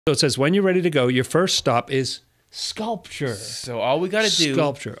So it says, when you're ready to go, your first stop is sculpture. So all we got to do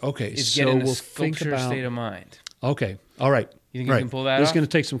Sculpture. Okay. is so get in a we'll think sculpture about, state of mind. Okay. All right. You think you can pull that This off? is going to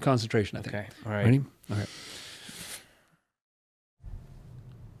take some concentration, I think. Okay. All right. Ready? All right.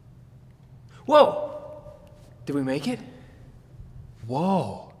 Whoa! Did we make it?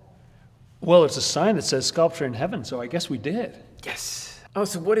 Whoa. Well, it's a sign that says sculpture in heaven, so I guess we did. Yes. Oh,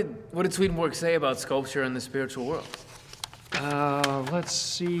 so what did Swedenborg say about sculpture in the spiritual world? Let's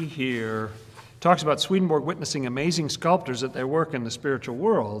see here. Talks about Swedenborg witnessing amazing sculptors at their work in the spiritual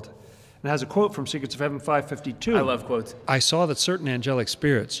world. And has a quote from Secrets of Heaven 552. I love quotes. I saw that certain angelic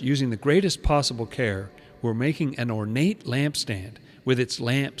spirits, using the greatest possible care, were making an ornate lampstand with its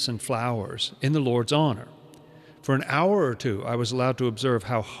lamps and flowers in the Lord's honor. For an hour or two, I was allowed to observe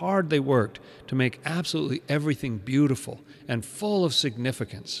how hard they worked to make absolutely everything beautiful and full of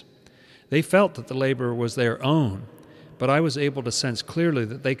significance. They felt that the labor was their own, but I was able to sense clearly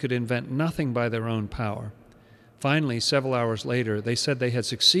that they could invent nothing by their own power. Finally, several hours later, they said they had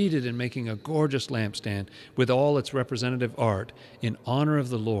succeeded in making a gorgeous lampstand with all its representative art in honor of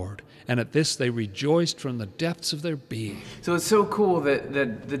the Lord, and at this they rejoiced from the depths of their being. So it's so cool that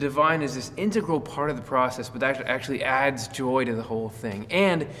the divine is this integral part of the process, but that actually adds joy to the whole thing.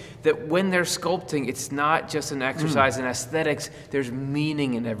 And that when they're sculpting, it's not just an exercise in aesthetics, there's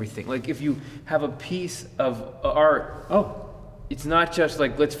meaning in everything. Like if you have a piece of art, it's not just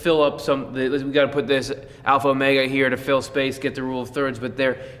like, let's fill up we got to put this alpha omega here to fill space, get the rule of thirds, but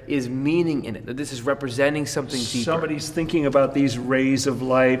there is meaning in it, that this is representing something deeper. Somebody's thinking about these rays of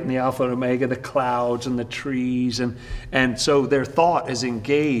light and the alpha and omega, the clouds and the trees, and so their thought is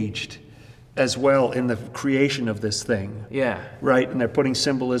engaged as well in the creation of this thing. Yeah. Right, and they're putting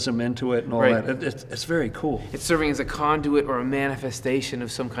symbolism into it and all Right. that. It's very cool. It's serving as a conduit or a manifestation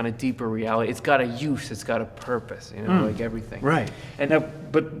of some kind of deeper reality. It's got a use, it's got a purpose, like everything. Right. And now,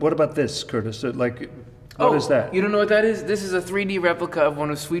 but what about this, Curtis? What is that? You don't know what that is? This is a 3D replica of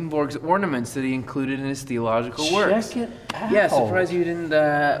one of Swedenborg's ornaments that he included in his theological works. Check it out. Yeah, surprised you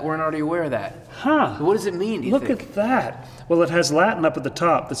weren't already aware of that. Huh. What does it mean, do you Look think? at that. Well, it has Latin up at the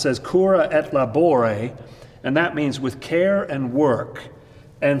top that says cura et labore, and that means with care and work.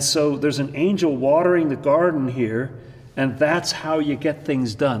 And so there's an angel watering the garden here, and that's how you get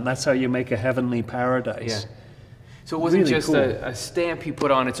things done. That's how you make a heavenly paradise. Yeah. So it wasn't Really just cool. a stamp he put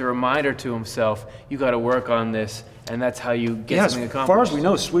on, it's a reminder to himself, you got to work on this, and that's how you get something As accomplished. far as we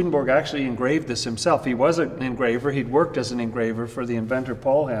know, Swedenborg actually engraved this himself. He was an engraver. He'd worked as an engraver for the inventor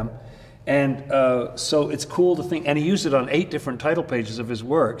Paulham. And so it's cool to think, and he used it on 8 different title pages of his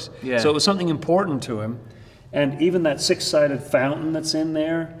works. Yeah. So it was something important to him. And even that 6-sided fountain that's in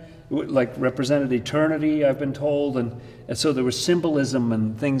there, like represented eternity, I've been told. And so there was symbolism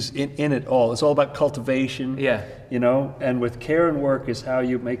and things in it all. It's all about cultivation. Yeah. And with care and work is how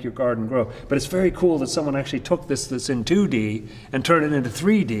you make your garden grow. But it's very cool that someone actually took this that's in 2D and turned it into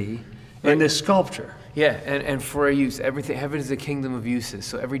 3D in this sculpture. Yeah, and for a use, everything, heaven is a kingdom of uses,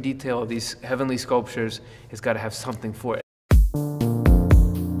 so every detail of these heavenly sculptures has got to have something for it.